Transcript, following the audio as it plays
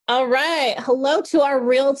All right. Hello to our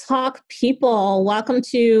Real Talk people. Welcome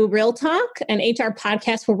to Real Talk, an HR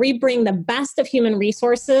podcast where we bring the best of human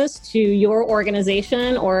resources to your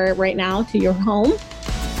organization or right now to your home.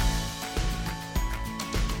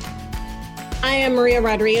 I am Maria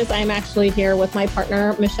Rodriguez. I'm actually here with my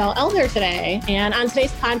partner, Michelle Elder today. And on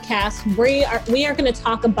today's podcast, we are going to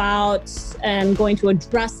talk about and going to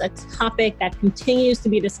address a topic that continues to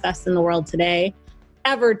be discussed in the world today.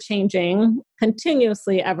 Ever changing,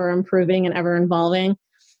 continuously ever improving and ever evolving,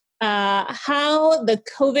 how the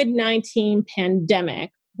COVID-19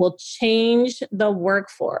 pandemic will change the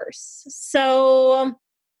workforce. So,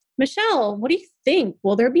 Michelle, what do you think?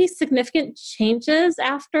 Will there be significant changes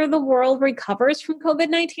after the world recovers from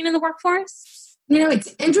COVID-19 in the workforce?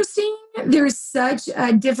 It's interesting. There's such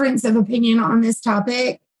a difference of opinion on this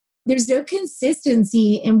topic. There's no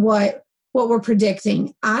consistency in what we're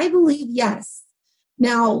predicting. I believe yes.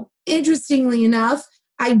 Now, interestingly enough,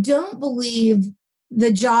 I don't believe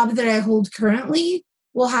the job that I hold currently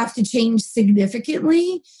will have to change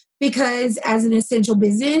significantly because as an essential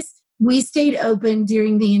business, we stayed open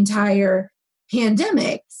during the entire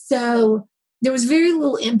pandemic. So there was very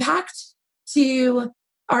little impact to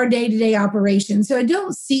our day-to-day operations. So I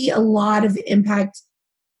don't see a lot of impact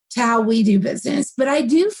to how we do business, but I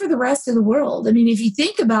do for the rest of the world. I mean, if you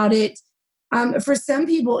think about it, for some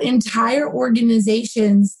people, entire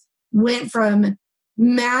organizations went from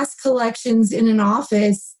mass collections in an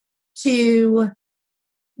office to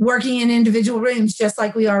working in individual rooms, just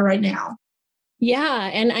like we are right now. Yeah.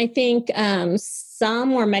 And I think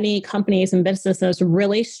some or many companies and businesses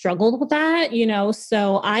really struggled with that,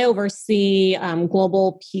 so I oversee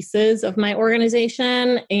global pieces of my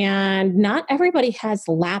organization, and not everybody has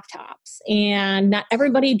laptops and not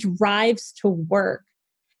everybody drives to work.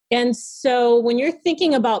 And so when you're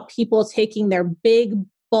thinking about people taking their big,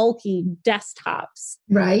 bulky desktops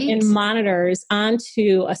and monitors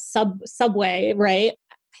onto a subway, right?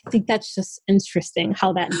 I think that's just interesting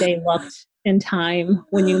how that day looked in time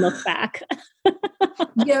when you look back.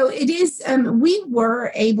 It is, we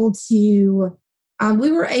were able to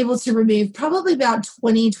remove probably about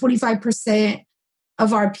 25%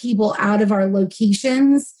 of our people out of our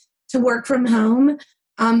locations to work from home.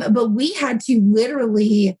 But we had to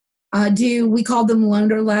literally we called them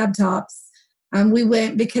loaner laptops. We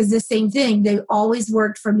went because the same thing, they always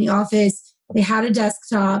worked from the office. They had a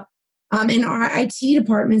desktop. And our IT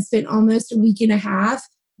department spent almost a week and a half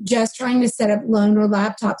just trying to set up loaner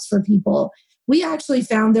laptops for people. We actually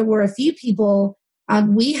found there were a few people,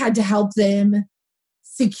 we had to help them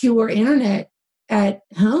secure internet at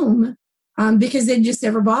home because they just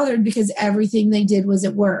never bothered because everything they did was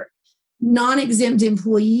at work. Non-exempt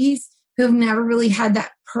employees who've never really had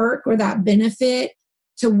that perk or that benefit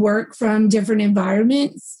to work from different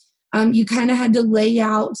environments. You kind of had to lay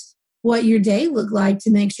out what your day looked like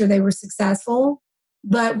to make sure they were successful.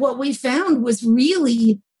 But what we found was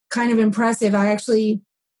really kind of impressive. I actually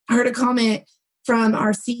heard a comment from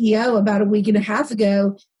our CEO about a week and a half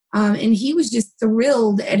ago, and he was just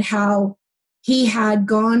thrilled at how he had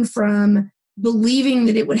gone from believing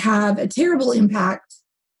that it would have a terrible impact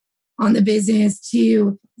on the business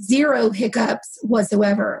to zero hiccups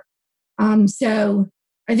whatsoever. So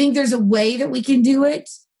I think there's a way that we can do it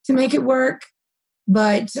to make it work,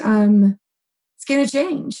 but it's going to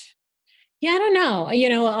change. Yeah, I don't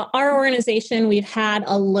know. Our organization, we've had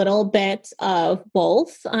a little bit of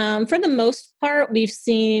both. For the most part, we've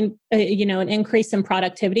seen, an increase in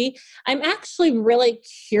productivity. I'm actually really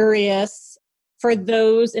curious for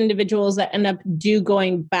those individuals that end up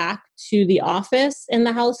going back to the office in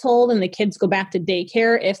the household and the kids go back to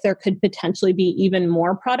daycare, if there could potentially be even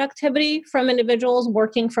more productivity from individuals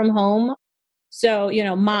working from home. So,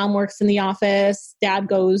 mom works in the office, dad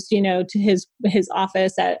goes, to his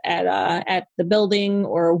office at the building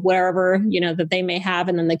or wherever, that they may have,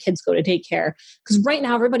 and then the kids go to daycare. Because right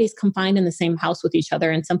now everybody's confined in the same house with each other,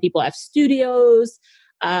 and some people have studios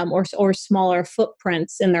or smaller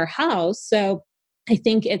footprints in their house. So I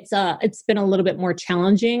think it's been a little bit more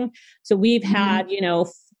challenging. So we've had,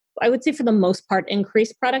 I would say for the most part,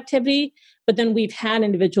 increased productivity, but then we've had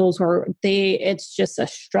individuals where it's just a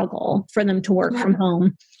struggle for them to work from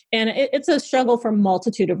home. And it's a struggle for a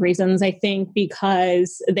multitude of reasons, I think,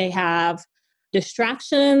 because they have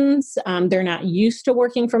distractions. They're not used to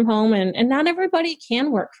working from home, and not everybody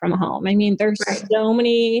can work from home. I mean, there's so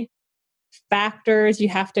many factors you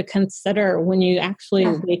have to consider when you actually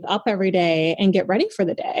wake up every day and get ready for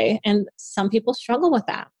the day. And some people struggle with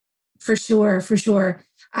that. For sure.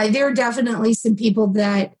 There are definitely some people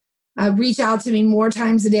that reach out to me more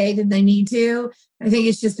times a day than they need to. I think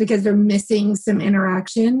it's just because they're missing some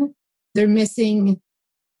interaction. They're missing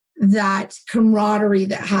that camaraderie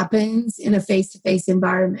that happens in a face-to-face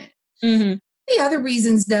environment. Mm-hmm. The other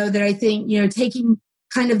reasons, though, that I think, taking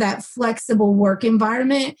kind of that flexible work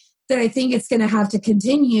environment, that I think it's going to have to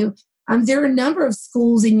continue. There are a number of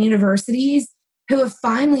schools and universities who have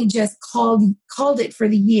finally just called it for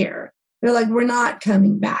the year. They're like, we're not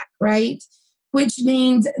coming back, right? Which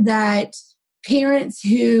means that parents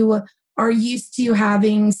who are used to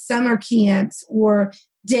having summer camps or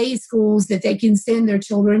day schools that they can send their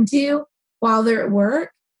children to while they're at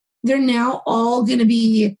work, they're now all going to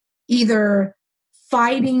be either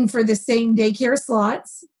fighting for the same daycare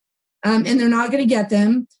slots, and they're not going to get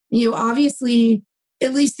them. Obviously,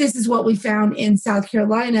 at least this is what we found in South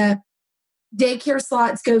Carolina. Daycare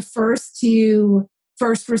slots go first to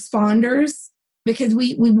first responders because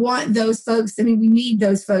we want those folks. I mean, we need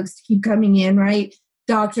those folks to keep coming in, right?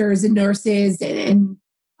 Doctors and nurses and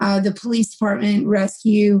the police department,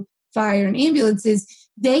 rescue, fire, and ambulances.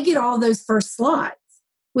 They get all those first slots,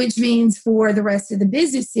 which means for the rest of the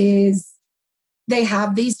businesses, they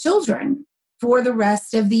have these children for the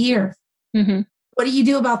rest of the year. Mm-hmm. What do you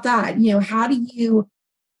do about that? How do you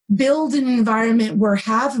build an environment where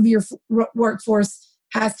half of your workforce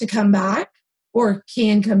has to come back or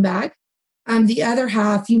can come back? The other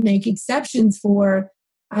half you make exceptions for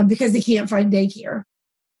because they can't find daycare.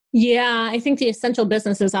 Yeah, I think the essential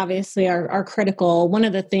businesses obviously are critical. One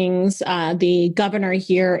of the things the governor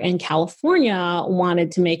here in California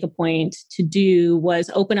wanted to make a point to do was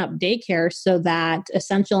open up daycare so that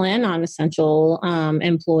essential and non-essential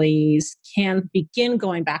employees can begin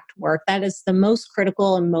going back to work. That is the most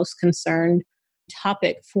critical and most concerned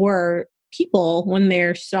topic for people when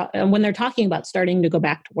they're talking about starting to go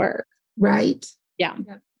back to work. Right. Yeah.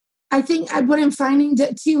 I think what I'm finding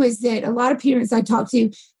too is that a lot of parents I talk to,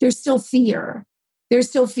 there's still fear. There's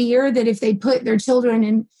still fear that if they put their children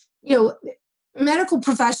in, medical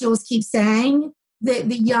professionals keep saying that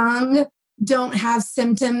the young don't have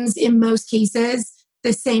symptoms in most cases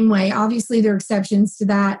the same way. Obviously, there are exceptions to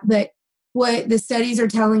that. But what the studies are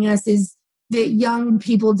telling us is that young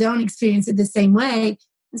people don't experience it the same way.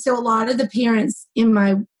 And so a lot of the parents in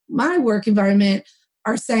my work environment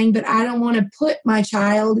are saying, but I don't want to put my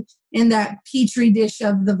child in that petri dish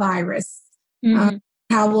of the virus. Mm-hmm.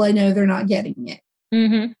 How will I know they're not getting it?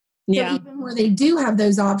 Mm-hmm. Yeah. So even where they do have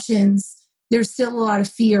those options, there's still a lot of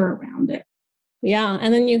fear around it. Yeah.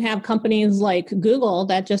 And then you have companies like Google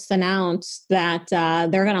that just announced that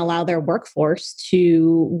they're going to allow their workforce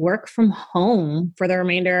to work from home for the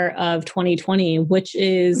remainder of 2020, which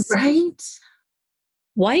is right.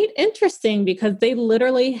 Quite interesting because they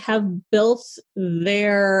literally have built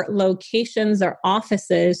their locations, their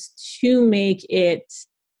offices to make it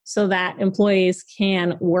so that employees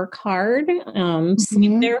can work hard,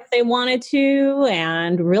 sleep there if they wanted to,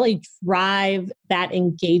 and really drive that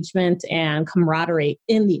engagement and camaraderie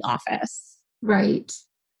in the office. Right.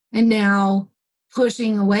 And now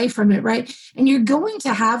pushing away from it, right? And you're going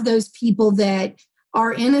to have those people that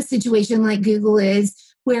are in a situation like Google is,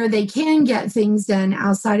 where they can get things done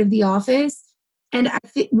outside of the office. And I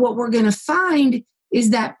think what we're going to find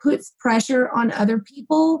is that puts pressure on other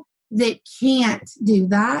people that can't do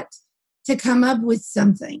that to come up with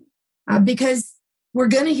something. Because we're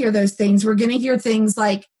going to hear those things. We're going to hear things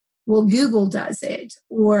like, well, Google does it,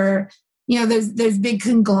 or, those big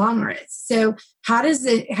conglomerates. So how does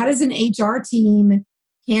an HR team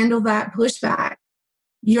handle that pushback?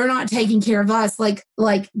 You're not taking care of us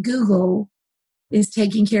like Google is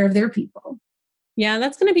taking care of their people. Yeah,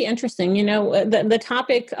 that's going to be interesting. The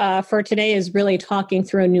topic for today is really talking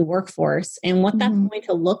through a new workforce and what that's going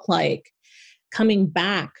to look like coming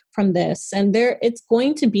back from this. And it's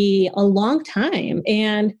going to be a long time.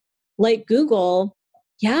 And like Google,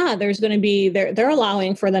 there's going to be, they're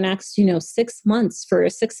allowing for the next, 6 months, for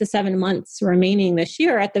 6 to 7 months remaining this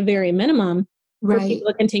year at the very minimum, for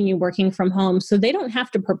people to continue working from home. So they don't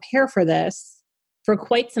have to prepare for this for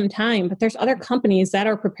quite some time, but there's other companies that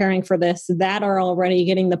are preparing for this that are already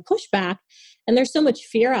getting the pushback. And there's so much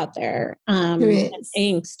fear out there and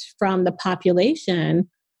angst from the population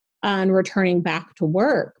on returning back to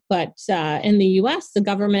work. But in the US, the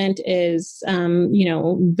government is,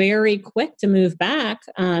 very quick to move back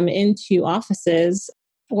into offices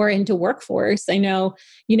or into workforce. I know,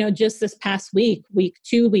 just this past week,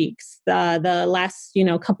 2 weeks, the last,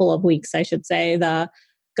 couple of weeks, I should say, the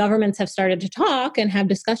governments have started to talk and have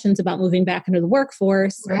discussions about moving back into the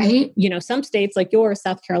workforce. Right. Some states like yours,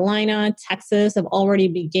 South Carolina, Texas, have already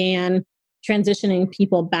began transitioning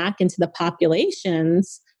people back into the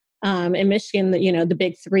populations. In Michigan, the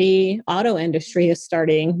big three auto industry is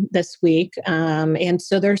starting this week. And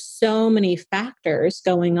so there's so many factors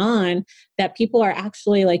going on that people are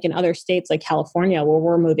actually, like in other states like California, where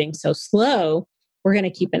we're moving so slow, we're going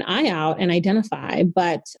to keep an eye out and identify.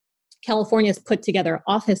 But California's put together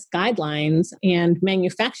office guidelines and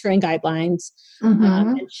manufacturing guidelines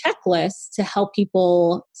and checklists to help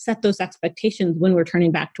people set those expectations when we're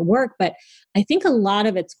turning back to work. But I think a lot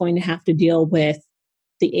of it's going to have to deal with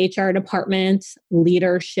the HR department,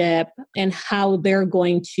 leadership, and how they're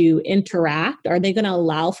going to interact. Are they going to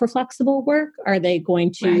allow for flexible work? Are they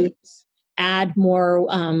going to add more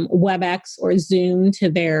WebEx or Zoom to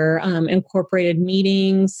their incorporated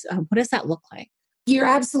meetings? What does that look like? You're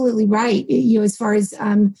absolutely right. As far as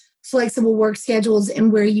flexible work schedules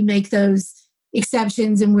and where you make those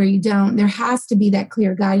exceptions and where you don't, there has to be that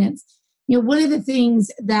clear guidance. One of the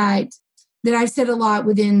things that I've said a lot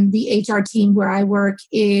within the HR team where I work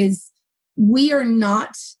is we are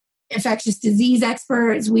not infectious disease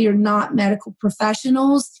experts. We are not medical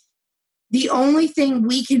professionals. The only thing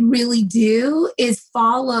we can really do is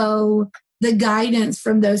follow the guidance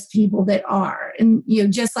from those people that are. And,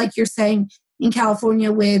 just like you're saying, in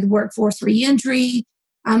California with workforce reentry,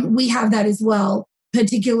 we have that as well.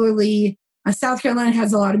 Particularly, South Carolina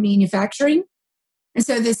has a lot of manufacturing. And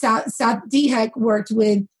so the South DHEC worked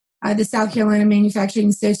with the South Carolina Manufacturing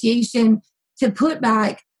Association to put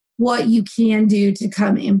back what you can do to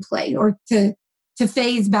come in play or to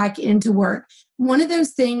phase back into work. One of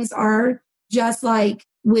those things are, just like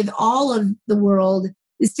with all of the world,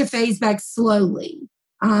 is to phase back slowly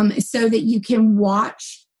so that you can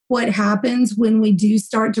watch what happens when we do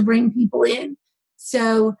start to bring people in.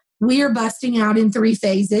 So we are busting out in 3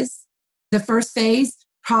 phases. The first phase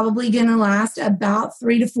probably going to last about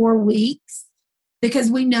 3 to 4 weeks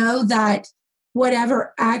because we know that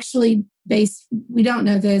whatever actually we don't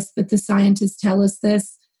know this, but the scientists tell us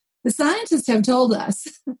this. The scientists have told us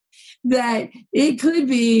that it could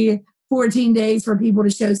be 14 days for people to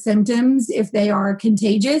show symptoms if they are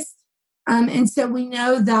contagious. And so we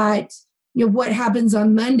know that what happens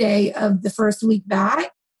on Monday of the first week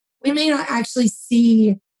back, we may not actually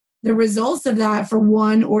see the results of that for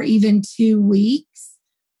 1 or even 2 weeks.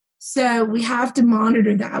 So we have to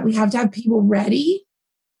monitor that. We have to have people ready.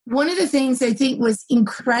 One of the things I think was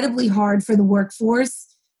incredibly hard for the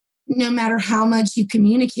workforce, no matter how much you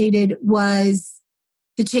communicated, was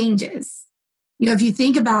the changes. If you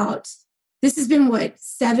think about, this has been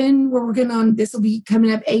we're working on, this will be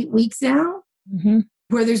coming up 8 weeks now.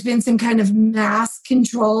 Where there's been some kind of mass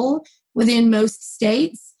control within most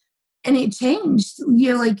states. And it changed.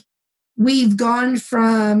 We've gone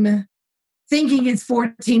from thinking it's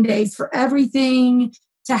 14 days for everything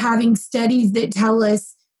to having studies that tell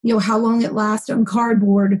us, how long it lasts on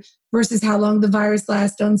cardboard versus how long the virus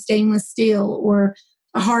lasts on stainless steel or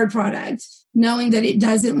a hard product, knowing that it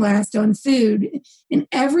doesn't last on food. And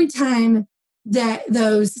every time that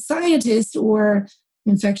those scientists or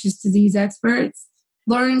infectious disease experts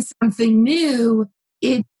learn something new,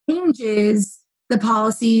 it changes the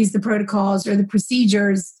policies, the protocols, or the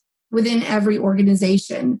procedures within every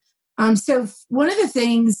organization. So one of the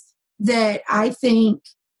things that I think,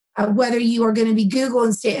 whether you are going to be Google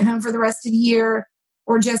and stay at home for the rest of the year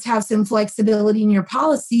or just have some flexibility in your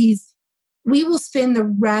policies, we will spend the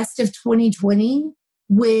rest of 2020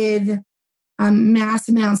 with mass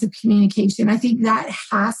amounts of communication. I think that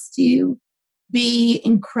has to be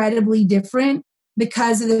incredibly different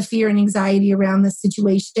because of the fear and anxiety around the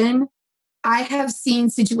situation. I have seen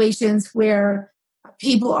situations where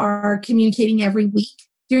people are communicating every week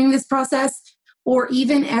during this process or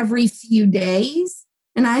even every few days.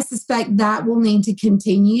 And I suspect that will need to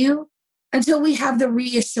continue until we have the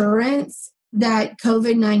reassurance that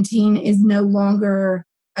COVID-19 is no longer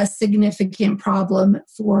a significant problem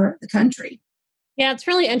for the country. Yeah, it's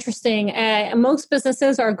really interesting. Most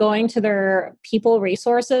businesses are going to their people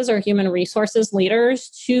resources or human resources leaders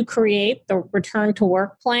to create the return to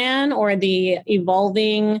work plan or the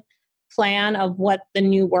evolving plan of what the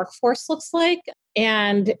new workforce looks like.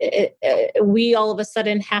 And we all of a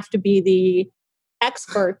sudden have to be the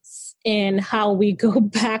experts in how we go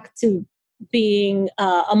back to being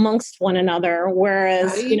amongst one another.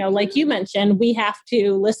 Whereas, like you mentioned, we have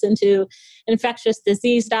to listen to infectious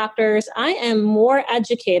disease doctors. I am more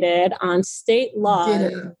educated on state law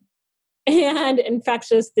and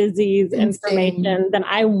infectious disease information than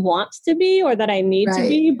I want to be or that I need to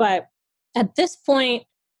be. But at this point,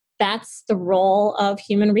 that's the role of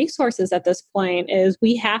human resources at this point is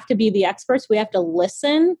we have to be the experts. We have to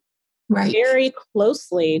listen very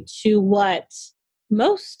closely to what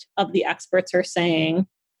most of the experts are saying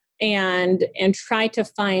and try to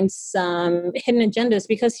find some hidden agendas,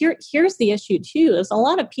 because here's the issue too, is a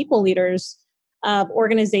lot of people leaders of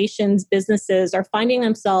organizations, businesses are finding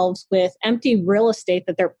themselves with empty real estate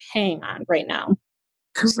that they're paying on right now.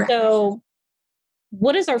 Correct. So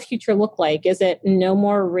what does our future look like? Is it no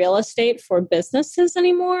more real estate for businesses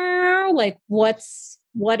anymore? Like what is,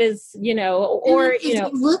 or, if you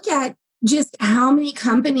look at just how many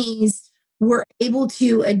companies were able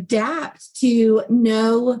to adapt to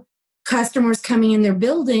no customers coming in their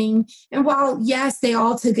building. And while, yes, they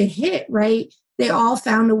all took a hit, right? They all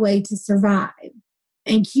found a way to survive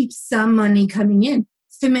and keep some money coming in.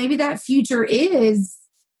 So maybe that future is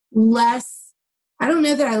less. I don't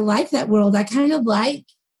know that I like that world. I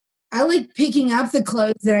like picking up the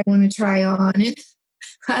clothes that I want to try on.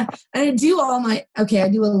 I do I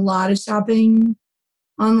do a lot of shopping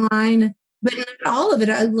online, but not all of it.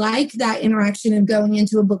 I like that interaction of going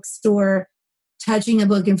into a bookstore, touching a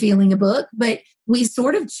book and feeling a book. But we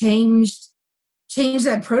sort of changed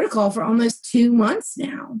that protocol for almost 2 months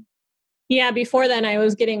now. Yeah, before then I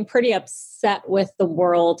was getting pretty upset with the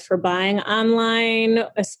world for buying online,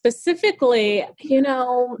 specifically,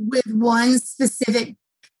 with one specific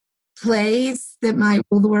place that might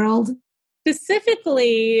rule the world.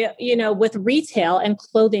 Specifically, with retail and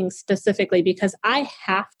clothing specifically, because I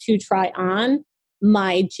have to try on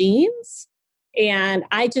my jeans and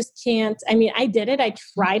I just can't. I mean, I did it. I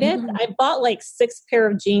tried it. I bought like 6 pair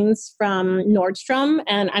of jeans from Nordstrom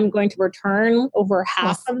and I'm going to return over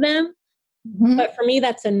half of them. Mm-hmm. But for me,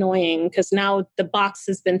 that's annoying because now the box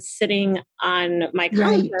has been sitting on my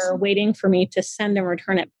counter waiting for me to send and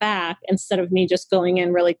return it back instead of me just going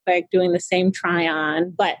in really quick, doing the same try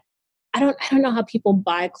on. But I don't know how people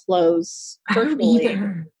buy clothes virtually. I don't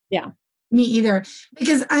either. Yeah. Me either.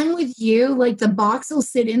 Because I'm with you. Like the box will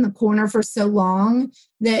sit in the corner for so long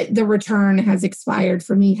that the return has expired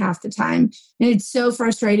for me half the time. And it's so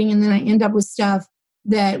frustrating. And then I end up with stuff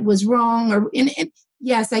that was wrong.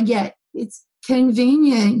 Yes, I get it's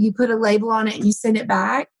convenient. You put a label on it and you send it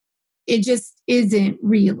back. It just isn't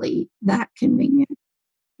really that convenient.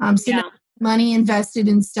 Money invested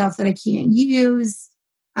in stuff that I can't use.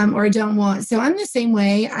 Or I don't want. So I'm the same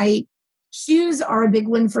way. Shoes are a big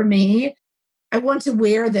one for me. I want to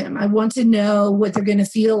wear them. I want to know what they're going to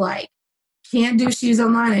feel like. Can't do shoes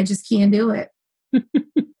online. I just can't do it.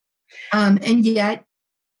 And yet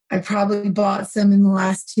I probably bought some in the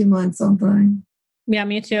last 2 months online. Yeah,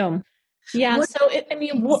 me too. Yeah.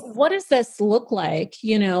 What does this look like,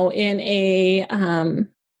 in an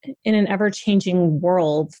ever-changing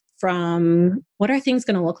world? From what are things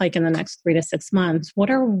going to look like in the next 3 to 6 months?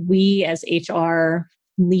 What are we as HR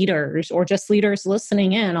leaders or just leaders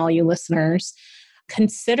listening in, all you listeners,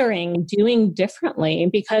 considering doing differently?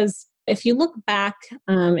 Because if you look back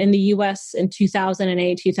in the US in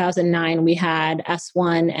 2008, 2009, we had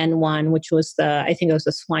S1N1, which was I think it was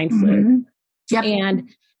the swine flu. Mm-hmm. Yep. And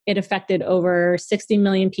it affected over 60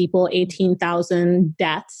 million people, 18,000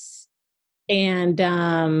 deaths. And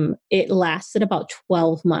it lasted about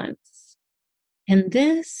 12 months. And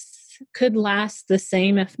this could last the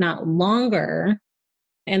same, if not longer.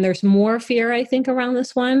 And there's more fear, I think, around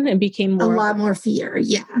this one. It became a lot more fear,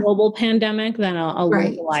 yeah. Global pandemic than a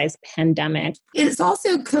localized pandemic. It's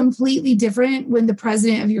also completely different when the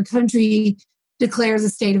president of your country declares a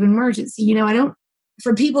state of emergency.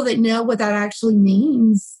 For people that know what that actually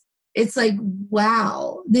means, it's like,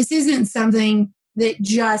 wow, this isn't something that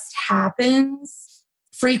just happens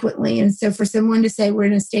frequently. And so for someone to say we're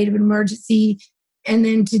in a state of emergency and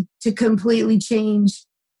then to completely change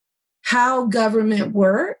how government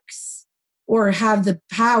works or have the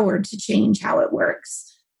power to change how it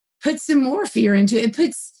works puts some more fear into it. It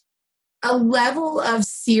puts a level of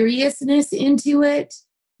seriousness into it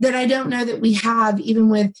that I don't know that we have even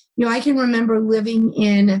with, I can remember living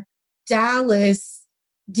in Dallas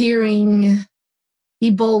during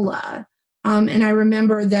Ebola. And I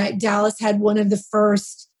remember that Dallas had one of the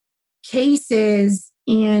first cases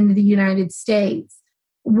in the United States.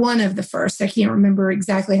 One of the first. I can't remember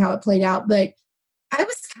exactly how it played out, but I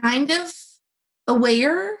was kind of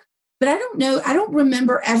aware, but I don't know. I don't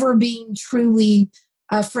remember ever being truly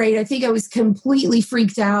afraid. I think I was completely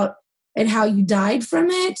freaked out at how you died from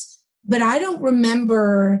it, but I don't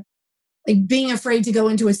remember like being afraid to go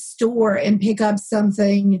into a store and pick up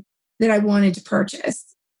something that I wanted to purchase.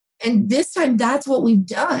 And this time, that's what we've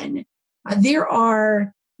done. There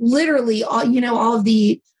are literally all of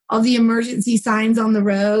the emergency signs on the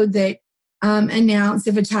road that announce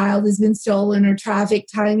if a child has been stolen or traffic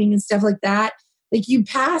timing and stuff like that. Like you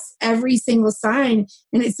pass every single sign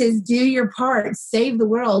and it says, do your part, save the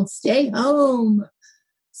world, stay home.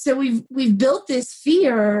 So we've built this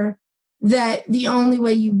fear that the only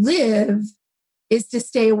way you live is to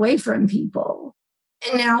stay away from people.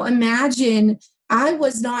 And now imagine, I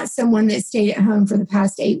was not someone that stayed at home for the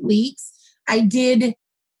past 8 weeks. I did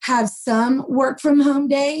have some work from home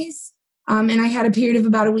days. And I had a period of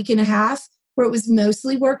about a week and a half where it was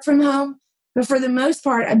mostly work from home. But for the most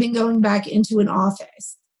part, I've been going back into an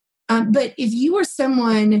office. But if you are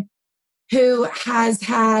someone who has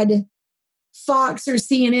had Fox or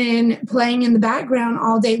CNN playing in the background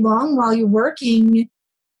all day long while you're working,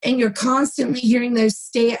 and you're constantly hearing those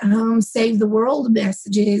stay at home, save the world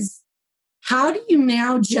messages, how do you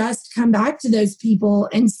now just come back to those people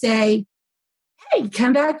and say, hey,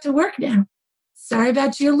 come back to work now? Sorry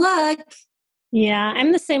about your luck. Yeah,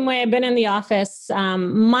 I'm the same way. I've been in the office.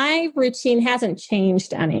 My routine hasn't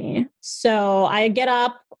changed any. So I get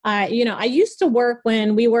up. I used to work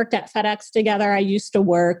when we worked at FedEx together. I used to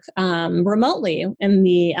work remotely in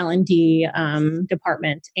the L&D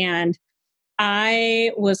department, and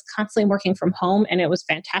I was constantly working from home, and it was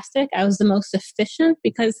fantastic. I was the most efficient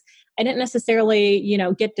because I didn't necessarily,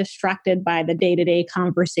 get distracted by the day-to-day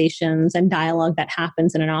conversations and dialogue that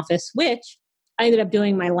happens in an office, which I ended up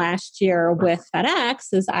doing my last year with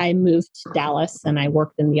FedEx as I moved to Dallas and I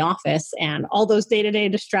worked in the office, and all those day-to-day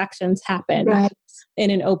distractions happen in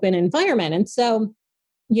an open environment. And so,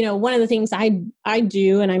 one of the things I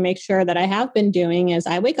do, and I make sure that I have been doing, is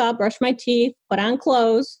I wake up, brush my teeth, put on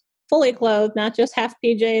clothes, fully clothed, not just half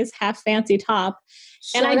PJs, half fancy top.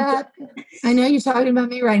 Shut up. I know you're talking about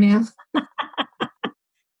me right now.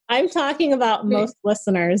 I'm talking about most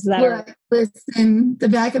listeners that are. Listen, the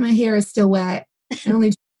back of my hair is still wet.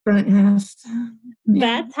 Only front half.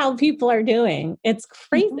 That's how people are doing. It's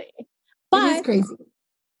crazy. But it is crazy.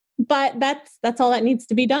 But that's all that needs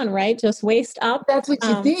to be done, right? Just waist up. That's what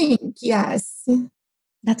you think. Yes.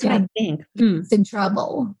 That's what I think. It's in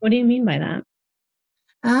trouble. What do you mean by that?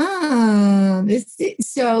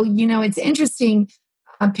 It's interesting.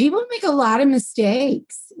 People make a lot of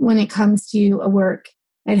mistakes when it comes to a work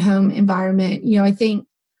at home environment. I think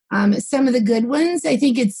some of the good ones, I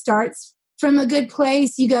think it starts from a good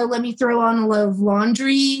place. You go, let me throw on a load of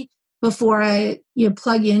laundry before I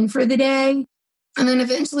plug in for the day. And then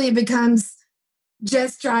eventually it becomes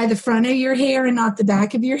just dry the front of your hair and not the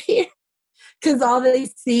back of your hair, because all they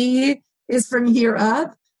see is from here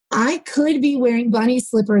up. I could be wearing bunny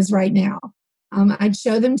slippers right now. I'd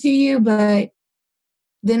show them to you, but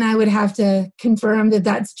then I would have to confirm that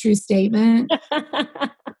that's a true statement.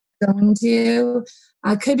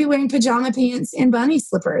 I could be wearing pajama pants and bunny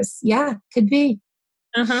slippers. Yeah, could be.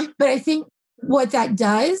 But I think what that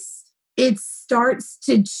does, it starts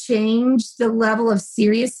to change the level of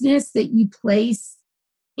seriousness that you place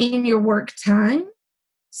in your work time.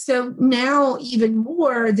 So now, even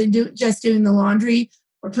more than just doing the laundry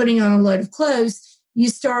or putting on a load of clothes, you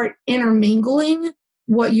start intermingling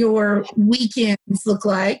what your weekends look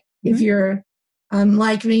like. If you're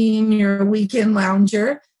like me and you're a weekend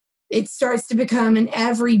lounger, it starts to become an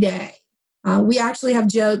everyday. We actually have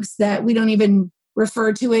jokes that we don't even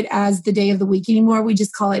refer to it as the day of the week anymore. We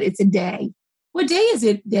just call it's a day. What day is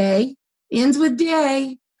it? Day. Ends with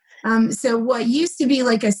day. So what used to be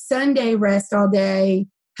like a Sunday rest all day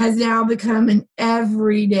has now become an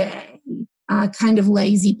everyday kind of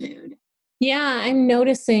lazy mood. Yeah, I'm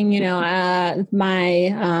noticing,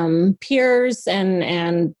 my peers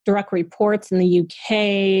and direct reports in the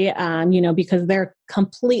UK, because they're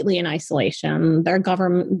completely in isolation. Their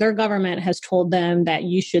government has told them that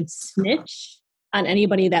you should snitch on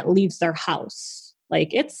anybody that leaves their house.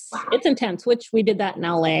 Like it's intense, which we did that in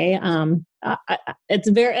LA. It's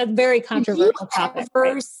a very controversial topic.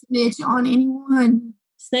 Never snitch on anyone.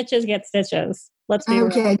 Snitches get stitches. Let's be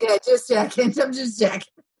okay. real. Good. Just checking. I'm just checking.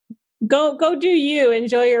 Go do you.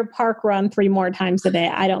 Enjoy your park run 3 more times a day.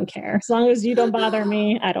 I don't care. As long as you don't bother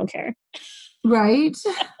me, I don't care. Right.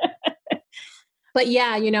 But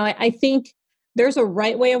yeah, I think there's a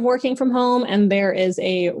right way of working from home and there is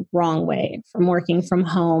a wrong way from working from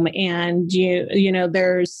home. And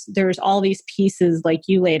there's all these pieces like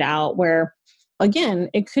you laid out where, again,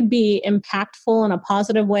 it could be impactful in a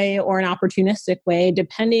positive way or an opportunistic way,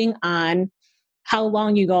 depending on how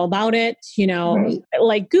long you go about it. Right.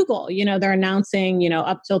 Like Google, they're announcing,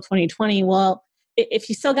 up till 2020. Well, if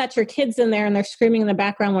you still got your kids in there and they're screaming in the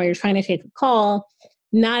background while you're trying to take a call,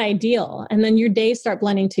 not ideal. And then your days start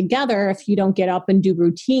blending together if you don't get up and do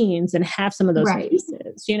routines and have some of those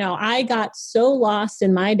pieces. I got so lost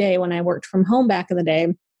in my day when I worked from home back in the day,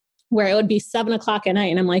 where it would be 7:00 at night.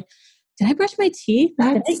 And I'm like, did I brush my teeth?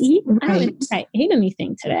 Did I eat? Right. I don't think I ate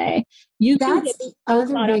anything today. You can get so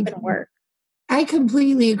caught up in work. I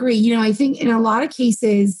completely agree. I think in a lot of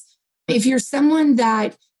cases, if you're someone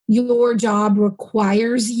that your job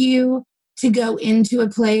requires you to go into a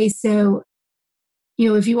place, so,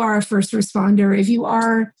 if you are a first responder, if you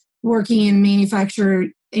are working in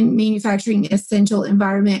manufacturing essential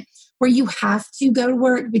environment where you have to go to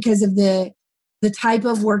work because of the type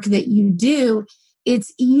of work that you do,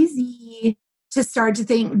 it's easy to start to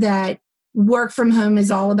think that work from home is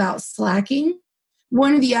all about slacking.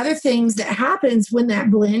 One of the other things that happens when that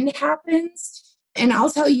blend happens, and I'll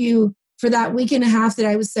tell you, for that week and a half that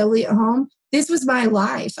I was solely at home, this was my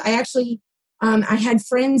life. I actually, I had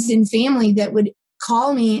friends and family that would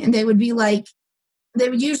call me, and they would be like, they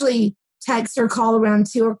would usually text or call around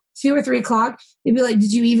 2 or 3 o'clock. They'd be like,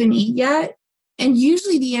 did you even eat yet? And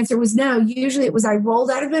usually the answer was no. Usually it was I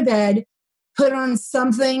rolled out of my bed, put on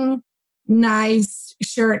something nice,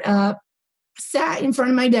 shirt up, sat in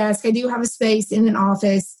front of my desk. I do have a space in an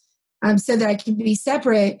office so that I can be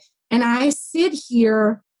separate. And I sit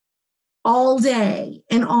here all day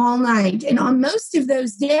and all night. And on most of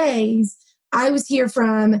those days, I was here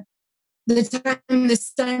from the time the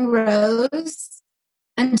sun rose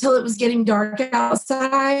until it was getting dark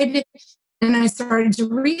outside. And I started to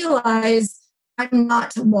realize I'm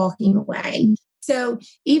not walking away. So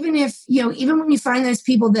even if, even when you find those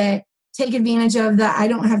people that take advantage of that, I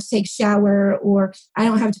don't have to take a shower, or I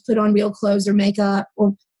don't have to put on real clothes or makeup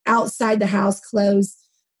or outside the house clothes,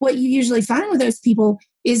 what you usually find with those people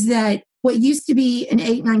is that what used to be an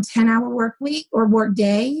 8, 9, 10-hour work week or work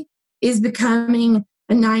day is becoming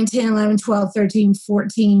a 9, 10, 11, 12, 13,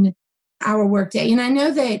 14-hour work day. And I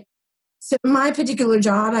know that, so my particular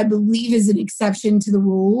job, I believe, is an exception to the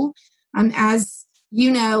rule. As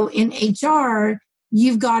you know, in HR,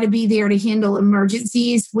 you've got to be there to handle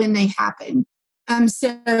emergencies when they happen.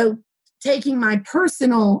 So taking my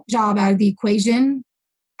personal job out of the equation,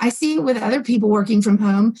 I see it with other people working from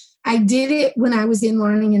home. I did it when I was in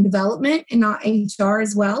learning and development and not HR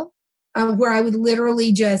as well, where I would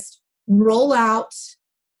literally just roll out,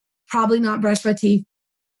 probably not brush my teeth,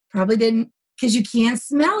 probably didn't, because you can't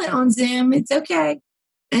smell it on Zoom. It's okay.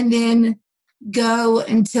 And then go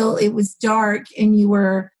until it was dark and you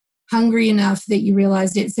were hungry enough that you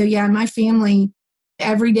realized it. So yeah, my family,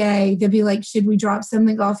 every day, they'd be like, should we drop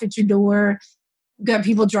something off at your door? Got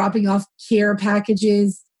people dropping off care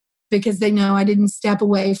packages because they know I didn't step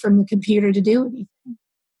away from the computer to do anything.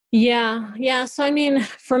 Yeah. So, I mean,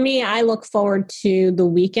 for me, I look forward to the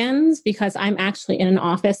weekends because I'm actually in an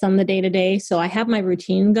office on the day-to-day. So I have my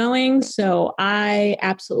routine going. So I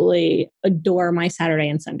absolutely adore my Saturday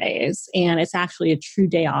and Sundays. And it's actually a true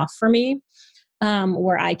day off for me.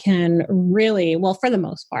 Where I can really, well, for the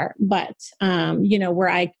most part, but, where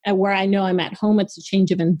I know I'm at home, it's a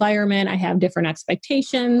change of environment. I have different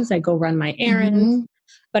expectations. I go run my errands,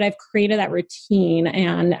 but I've created that routine,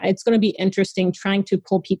 and it's going to be interesting trying to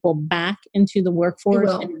pull people back into the workforce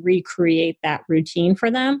and recreate that routine for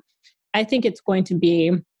them. I think it's going to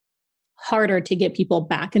be harder to get people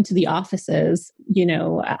back into the offices.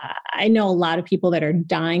 I know a lot of people that are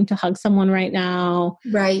dying to hug someone right now,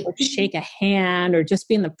 right? Or shake a hand or just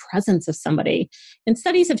be in the presence of somebody. And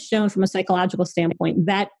studies have shown from a psychological standpoint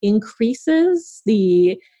that increases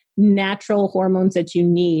the natural hormones that you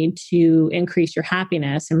need to increase your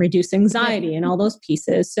happiness and reduce anxiety and all those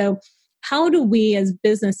pieces. So how do we as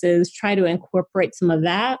businesses try to incorporate some of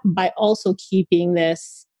that by also keeping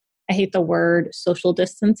this, I hate the word social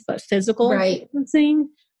distance, but physical distancing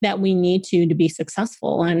that we need to be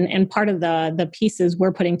successful. And part of the pieces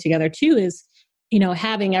we're putting together too is,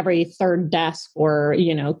 having every third desk or,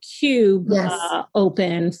 cube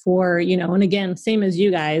open for, and again, same as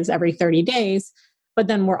you guys, every 30 days. But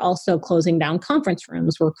then we're also closing down conference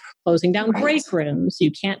rooms. We're closing down break rooms. You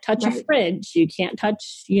can't touch a fridge. You can't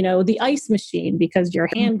touch, the ice machine because your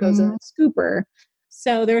hand goes in the scooper.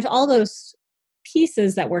 So there's all those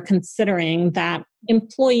pieces that we're considering that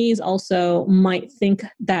employees also might think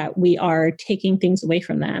that we are taking things away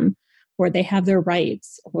from them, or they have their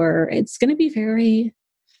rights, or it's going to be very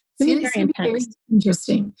intense. Very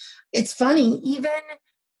interesting. It's funny, even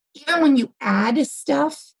when you add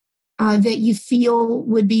stuff that you feel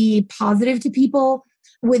would be positive to people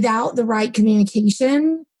without the right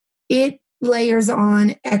communication, it layers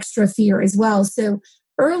on extra fear as well. So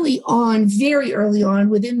early on, very early on,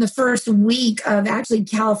 within the first week of actually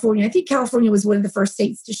California, I think California was one of the first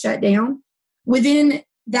states to shut down. Within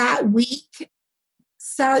that week,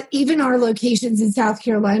 so even our locations in South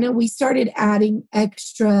Carolina, we started adding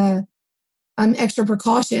extra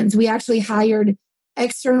precautions. We actually hired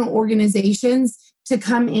external organizations to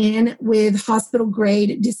come in with hospital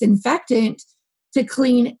grade disinfectant to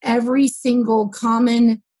clean every single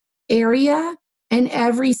common area and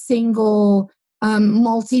every single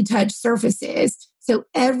multi-touch surfaces. So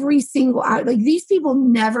every single, like these people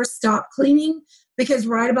never stop cleaning because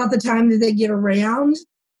right about the time that they get around,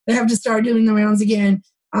 they have to start doing the rounds again.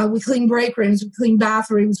 We clean break rooms, we clean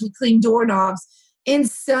bathrooms, we clean doorknobs. In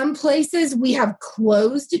some places, we have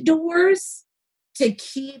closed doors to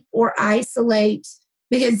keep or isolate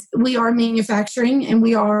because we are manufacturing and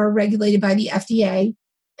we are regulated by the FDA.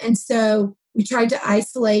 And so we tried to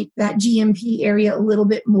isolate that GMP area a little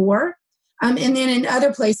bit more. And then in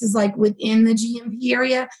other places, like within the GMP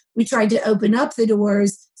area, we tried to open up the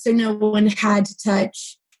doors so no one had to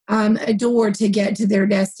touch a door to get to their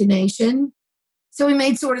destination. So we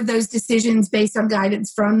made sort of those decisions based on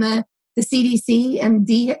guidance from the CDC and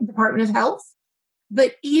the Department of Health.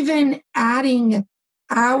 But even adding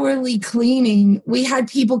hourly cleaning, we had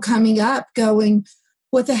people coming up going,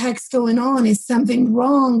 what the heck's going on? Is something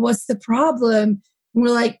wrong? What's the problem? And we're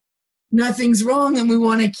like, nothing's wrong and we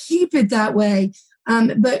want to keep it that way.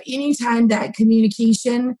 But anytime that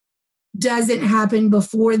communication doesn't happen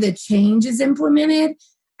before the change is implemented,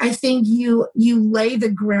 I think you lay the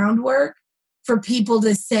groundwork for people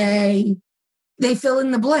to say, they fill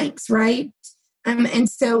in the blanks, right? And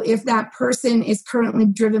so if that person is currently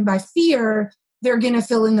driven by fear, they're going to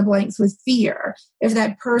fill in the blanks with fear. If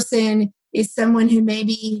that person is someone who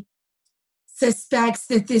maybe suspects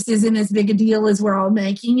that this isn't as big a deal as we're all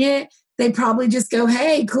making it, they probably just go,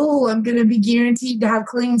 hey, cool, I'm going to be guaranteed to have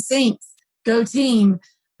clean sinks. Go team.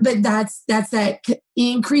 But that's that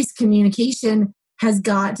increased communication has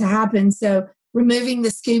got to happen. So removing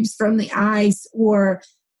the scoops from the ice or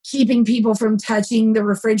keeping people from touching the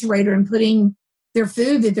refrigerator and putting their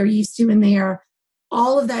food that they're used to in there,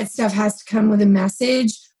 all of that stuff has to come with a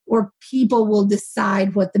message or people will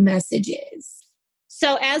decide what the message is.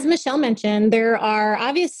 So as Michelle mentioned, there are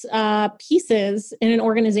obvious pieces in an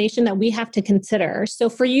organization that we have to consider. So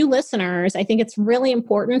for you listeners, I think it's really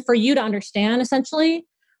important for you to understand essentially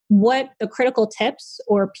what the critical tips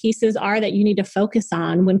or pieces are that you need to focus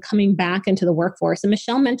on when coming back into the workforce. And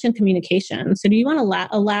Michelle mentioned communication. So do you want to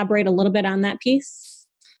elaborate a little bit on that piece?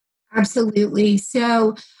 Absolutely.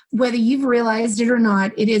 So whether you've realized it or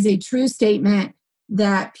not, it is a true statement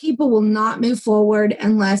that people will not move forward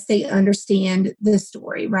unless they understand the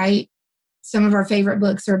story, right? Some of our favorite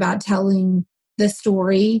books are about telling the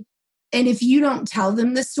story. And if you don't tell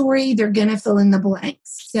them the story, they're going to fill in the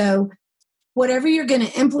blanks. So whatever you're going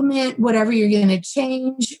to implement, whatever you're going to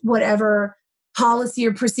change, whatever policy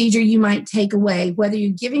or procedure you might take away, whether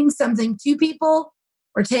you're giving something to people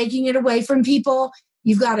or taking it away from people,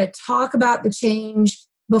 you've got to talk about the change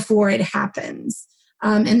before it happens.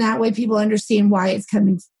 And that way people understand why it's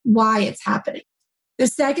coming, why it's happening. The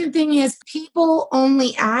second thing is people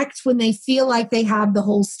only act when they feel like they have the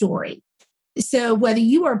whole story. So whether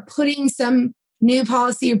you are putting some new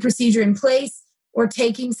policy or procedure in place or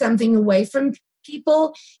taking something away from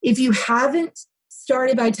people, if you haven't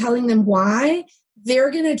started by telling them why, they're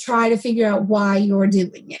going to try to figure out why you're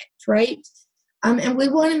doing it, right? And we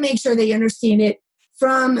want to make sure they understand it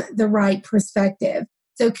from the right perspective.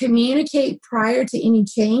 So communicate prior to any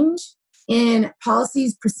change in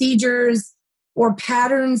policies, procedures, or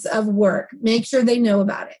patterns of work. Make sure they know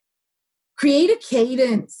about it. Create a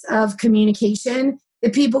cadence of communication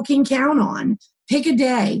that people can count on. Pick a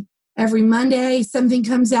day. Every Monday, something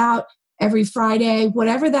comes out. Every Friday,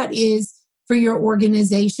 whatever that is for your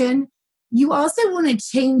organization. You also want to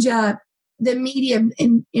change up the medium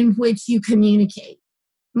in which you communicate.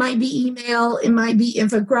 Might be email, it might be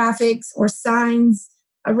infographics or signs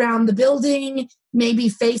around the building, maybe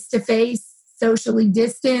face-to-face, socially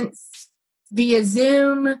distanced via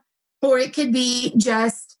Zoom, or it could be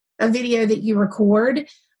just a video that you record.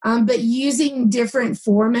 But using different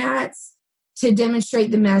formats to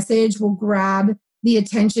demonstrate the message will grab the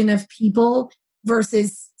attention of people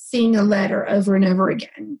versus seeing a letter over and over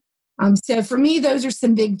again. So for me, those are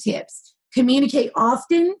some big tips. Communicate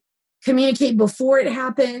often, communicate before it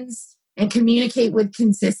happens, and communicate with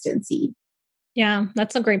consistency. Yeah,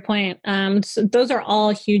 that's a great point. So those are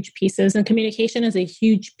all huge pieces, and communication is a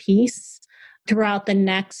huge piece throughout the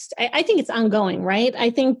next. I think it's ongoing, right?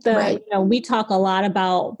 I think we talk a lot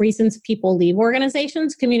about reasons people leave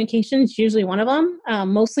organizations. Communication is usually one of them,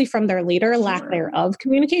 mostly from their leader, lack thereof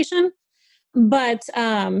communication. But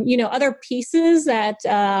other pieces that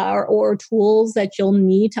or tools that you'll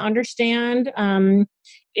need to understand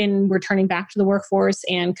in returning back to the workforce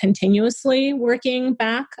and continuously working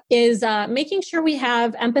back is making sure we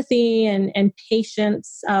have empathy and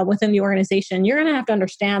patience within the organization. You're going to have to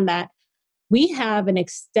understand that we have an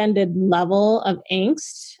extended level of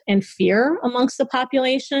angst and fear amongst the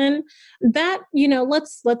population that,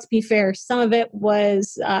 let's be fair, some of it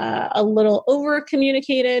was a little over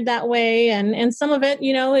communicated that way, and some of it,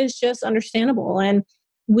 is just understandable. And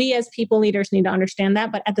we as people leaders need to understand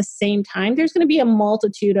that. But at the same time, there's going to be a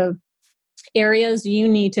multitude of areas you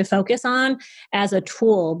need to focus on as a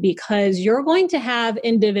tool, because you're going to have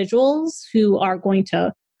individuals who are going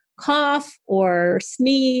to cough or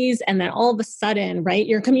sneeze, and then all of a sudden, right,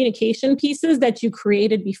 your communication pieces that you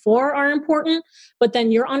created before are important, but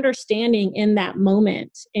then your understanding in that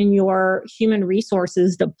moment in your human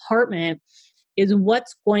resources department is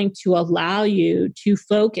what's going to allow you to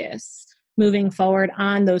focus moving forward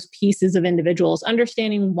on those pieces of individuals,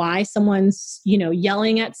 understanding why someone's,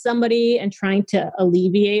 yelling at somebody and trying to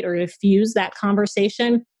alleviate or diffuse that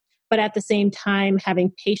conversation, but at the same time,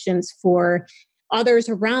 having patience for others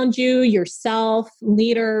around you, yourself,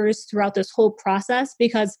 leaders throughout this whole process,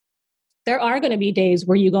 because there are going to be days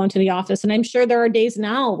where you go into the office. And I'm sure there are days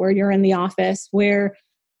now where you're in the office where,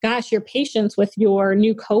 gosh, your patience with your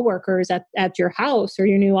new coworkers at your house or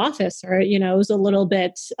your new office, or, is a little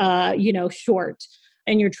bit, short,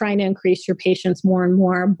 and you're trying to increase your patience more and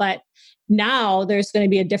more. But now there's going to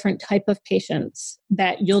be a different type of patience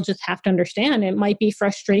that you'll just have to understand. It might be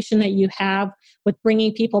frustration that you have with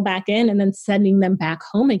bringing people back in and then sending them back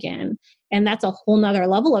home again. And that's a whole nother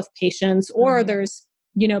level of patience. Or there's,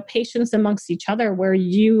 patience amongst each other where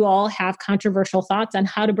you all have controversial thoughts on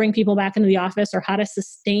how to bring people back into the office or how to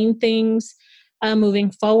sustain things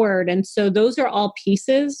moving forward. And so those are all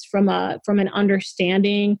pieces from an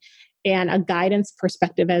understanding and a guidance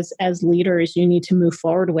perspective as leaders you need to move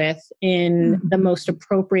forward with in the most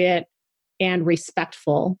appropriate and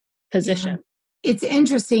respectful position. Yeah. It's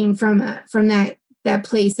interesting from that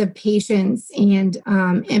place of patience and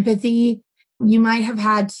empathy. You might have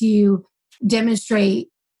had to demonstrate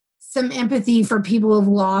some empathy for people who've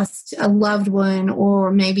lost a loved one or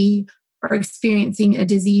maybe are experiencing a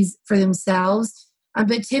disease for themselves.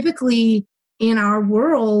 But typically in our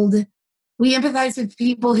world, we empathize with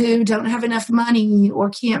people who don't have enough money or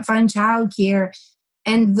can't find childcare.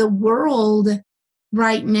 And the world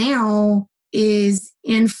right now is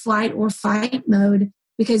in flight or fight mode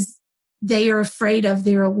because they are afraid of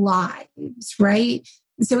their lives, right?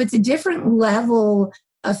 So it's a different level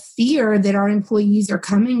of fear that our employees are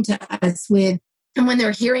coming to us with. And when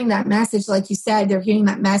they're hearing that message, like you said, they're hearing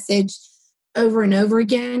that message over and over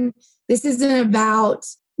again. This isn't about,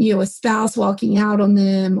 a spouse walking out on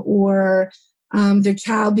them or their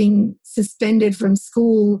child being suspended from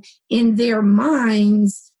school. In their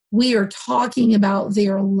minds, we are talking about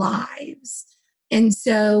their lives. And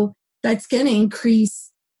so that's going to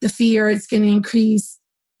increase the fear. It's going to increase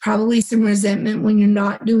probably some resentment when you're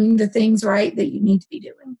not doing the things right that you need to be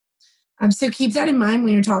doing. So keep that in mind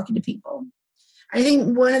when you're talking to people. I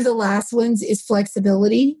think one of the last ones is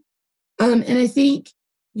flexibility. And I think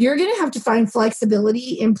you're going to have to find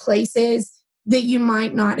flexibility in places that you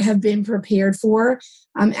might not have been prepared for.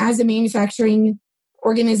 As a manufacturing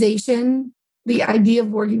organization, the idea of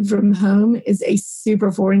working from home is a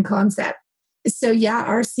super foreign concept. So yeah,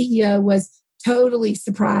 our CEO was totally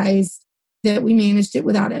surprised that we managed it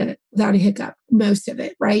without a hiccup, most of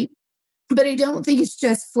it, right? But I don't think it's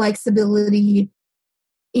just flexibility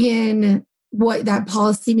in what that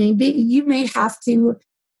policy may be. You may have to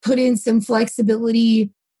put in some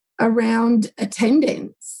flexibility around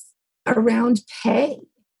attendance, around pay.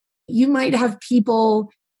 You might have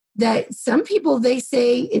some people, they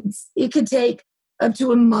say it could take up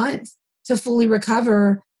to a month to fully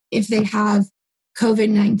recover if they have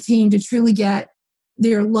COVID-19 to truly get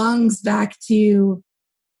their lungs back to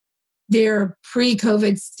their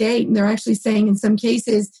pre-COVID state. And they're actually saying in some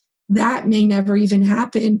cases that may never even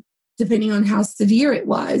happen, depending on how severe it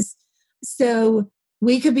was. So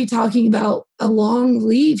we could be talking about a long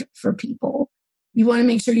leave for people. You want to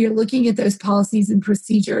make sure you're looking at those policies and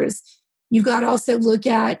procedures. You've got to also look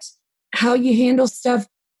at how you handle stuff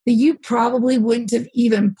that you probably wouldn't have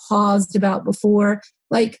even paused about before.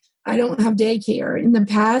 Like, I don't have daycare. In the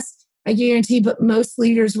past, I guarantee, but most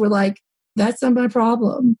leaders were like, that's not my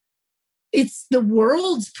problem. It's the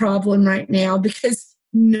world's problem right now because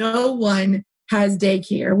no one has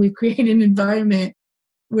daycare. We've created an environment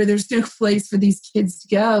where there's no place for these kids to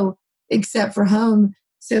go except for home.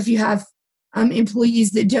 So if you have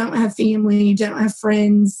employees that don't have family, don't have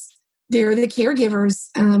friends, they're the caregivers,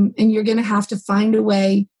 and you're going to have to find a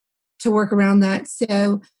way to work around that.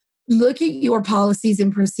 So look at your policies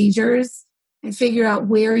and procedures and figure out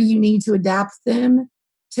where you need to adapt them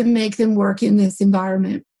to make them work in this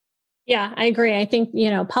environment. Yeah, I agree. I think,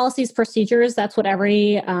 policies, procedures, that's what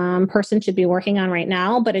every person should be working on right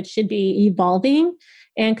now, but it should be evolving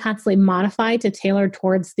and constantly modified to tailor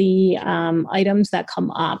towards the items that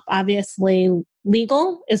come up. Obviously,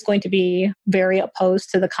 legal is going to be very opposed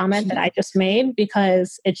to the comment that I just made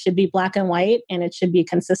because it should be black and white and it should be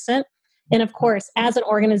consistent. And of course, as an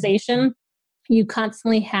organization, you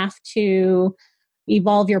constantly have to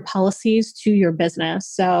evolve your policies to your business.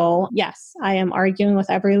 So, yes, I am arguing with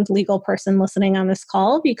every legal person listening on this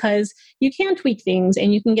call because you can tweak things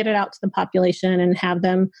and you can get it out to the population and have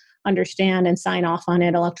them understand and sign off on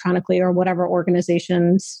it electronically or whatever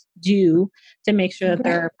organizations do to make sure that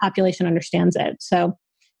their population understands it. So,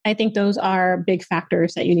 I think those are big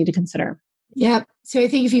factors that you need to consider. Yep. So, I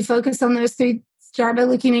think if you focus on those three, start by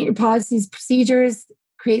looking at your policies, procedures,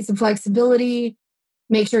 create some flexibility.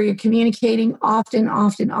 Make sure you're communicating often,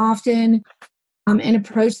 and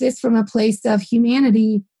approach this from a place of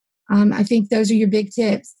humanity. I think those are your big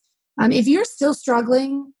tips. If you're still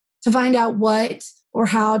struggling to find out what or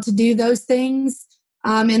how to do those things,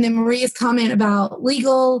 and then Maria's comment about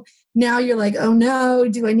legal, now you're like, oh no,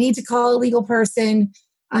 do I need to call a legal person?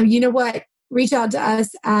 You know what? Reach out to us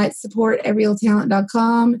at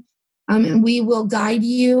support@realtalent.com, and we will guide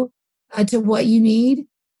you to what you need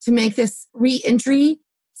to make this re-entry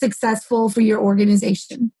successful for your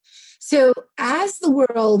organization. So as the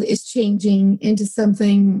world is changing into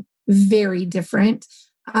something very different,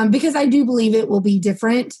 because I do believe it will be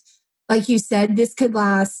different, like you said, this could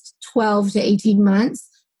last 12 to 18 months.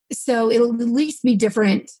 So it'll at least be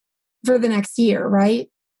different for the next year, right?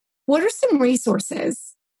 What are some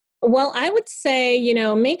resources? Well, I would say,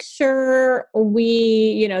 make sure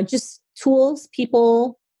we, just tools,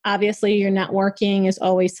 people. Obviously, your networking is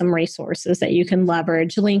always some resources that you can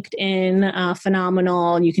leverage. LinkedIn,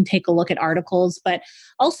 phenomenal. You can take a look at articles, but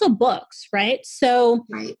also books, right? So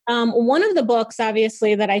one of the books,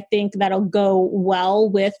 obviously, that I think that'll go well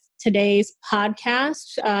with today's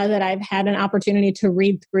podcast that I've had an opportunity to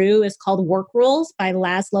read through is called Work Rules by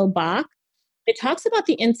Laszlo Bock. It talks about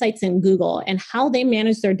the insights in Google and how they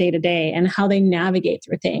manage their day-to-day and how they navigate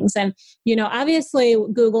through things. And, obviously,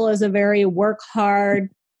 Google is a very work hard,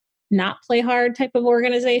 not play hard type of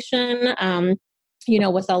organization,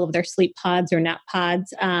 with all of their sleep pods or nap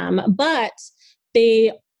pods. But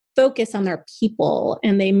they focus on their people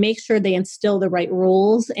and they make sure they instill the right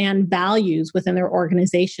rules and values within their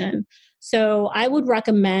organization. So I would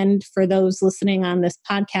recommend for those listening on this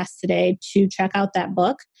podcast today to check out that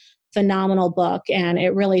book. Phenomenal book, and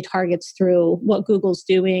it really targets through what Google's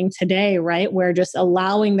doing today, right? We're just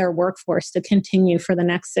allowing their workforce to continue for the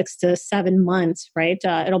next 6 to 7 months, right?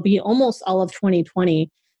 It'll be almost all of 2020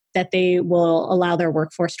 that they will allow their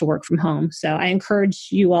workforce to work from home. So I encourage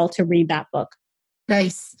you all to read that book.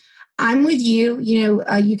 Nice. I'm with you.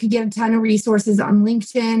 You could get a ton of resources on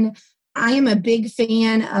LinkedIn. I am a big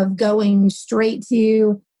fan of going straight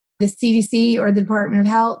to the CDC or the Department of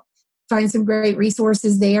Health. Find some great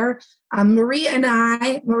resources there.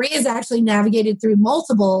 Maria's actually navigated through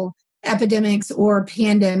multiple epidemics or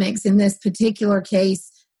pandemics in this particular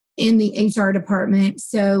case in the HR department.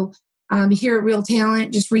 So here at Real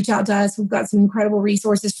Talent, just reach out to us. We've got some incredible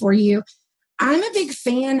resources for you. I'm a big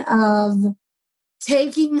fan of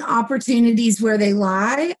taking opportunities where they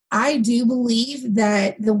lie. I do believe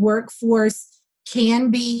that the workforce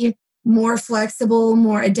can be more flexible,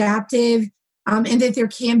 more adaptive, and that there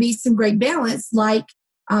can be some great balance like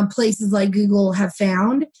places like Google have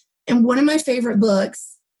found. And one of my favorite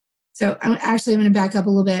books, so I'm going to back up a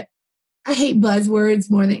little bit. I hate buzzwords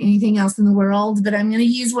more than anything else in the world, but I'm going to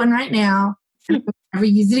use one right now. And I'll never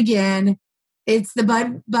use it again. It's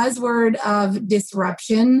the buzzword of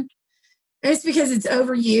disruption. It's because it's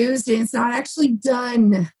overused and it's not actually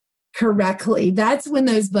done correctly. That's when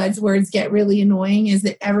those buzzwords get really annoying, is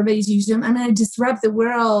that everybody's using them. I'm going to disrupt the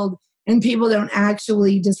world. And people don't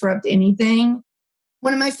actually disrupt anything.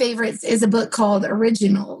 One of my favorites is a book called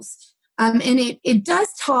Originals. And it does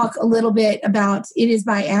talk a little bit about, it is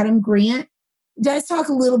by Adam Grant. It does talk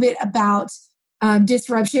a little bit about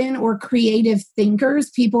disruption or creative thinkers,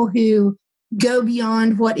 people who go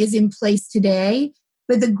beyond what is in place today.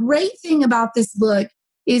 But the great thing about this book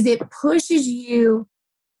is it pushes you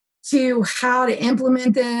to how to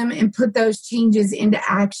implement them and put those changes into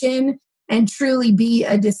action and truly be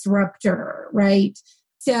a disruptor, right?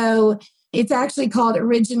 So it's actually called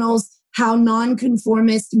Originals, How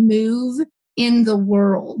Nonconformists Move in the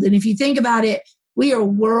World. And if you think about it, we are a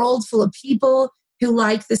world full of people who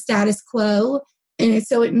like the status quo. And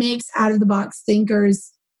so it makes out-of-the-box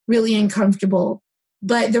thinkers really uncomfortable.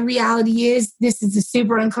 But the reality is this is a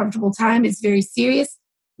super uncomfortable time. It's very serious,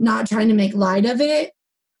 not trying to make light of it.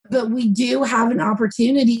 but we do have an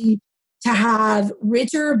opportunity to have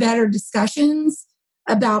richer, better discussions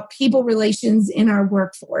about people relations in our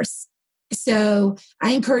workforce. So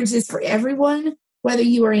I encourage this for everyone, whether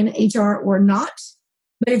you are in HR or not.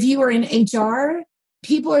 But if you are in HR,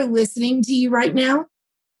 people are listening to you right now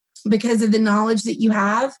because of the knowledge that you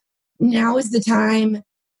have. Now is the time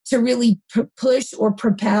to really push or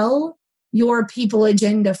propel your people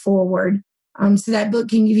agenda forward. So that book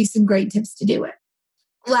can give you some great tips to do it.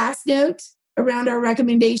 Last note around our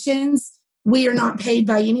recommendations, we are not paid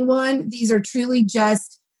by anyone. These are truly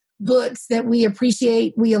just books that we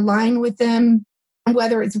appreciate. We align with them,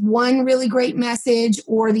 whether it's one really great message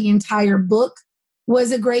or the entire book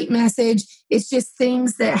was a great message. It's just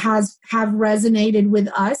things that have resonated with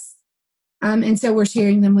us. And so we're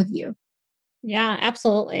sharing them with you. Yeah,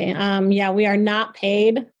 absolutely. We are not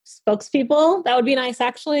paid spokespeople. That would be nice,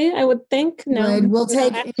 actually, I would think. No, we'll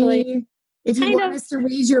take any. If you want us to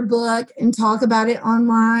read your book and talk about it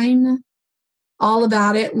online, all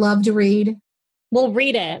about it, love to read. We'll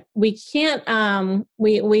read it. We can't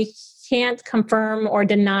we can't confirm or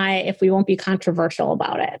deny if we won't be controversial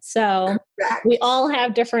about it. So Correct. We all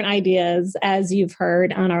have different ideas, as you've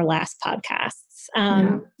heard on our last podcasts.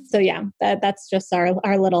 That's just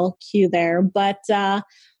our little cue there. But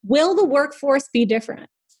will the workforce be different?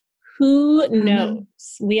 Who knows?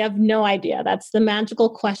 We have no idea. That's the magical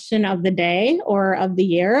question of the day or of the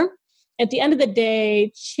year. At the end of the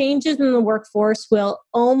day, changes in the workforce will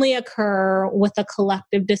only occur with a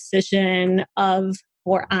collective decision of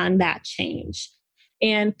or on that change.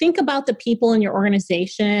 And think about the people in your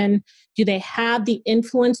organization. Do they have the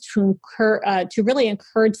influence to really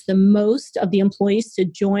encourage the most of the employees to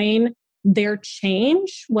join their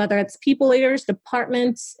change, whether it's people leaders,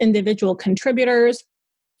 departments, individual contributors?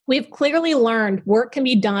 We've clearly learned work can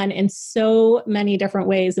be done in so many different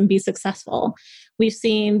ways and be successful. We've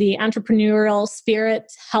seen the entrepreneurial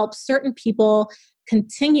spirit help certain people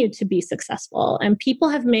continue to be successful, and people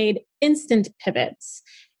have made instant pivots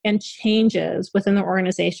and changes within the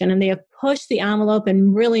organization, and they have pushed the envelope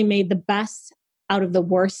and really made the best out of the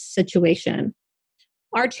worst situation.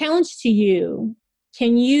 Our challenge to you,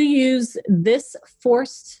 can you use this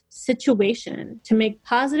forced situation to make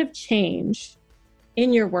positive change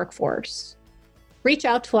in your workforce? Reach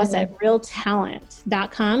out to us at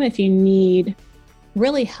realtalent.com if you need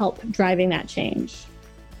really help driving that change.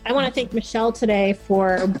 I want to thank Michelle today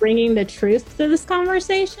for bringing the truth to this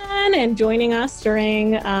conversation and joining us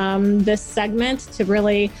during this segment to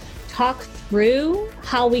really talk through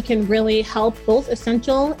how we can really help both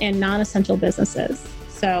essential and non-essential businesses.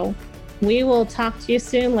 So we will talk to you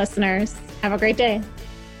soon, listeners. Have a great day.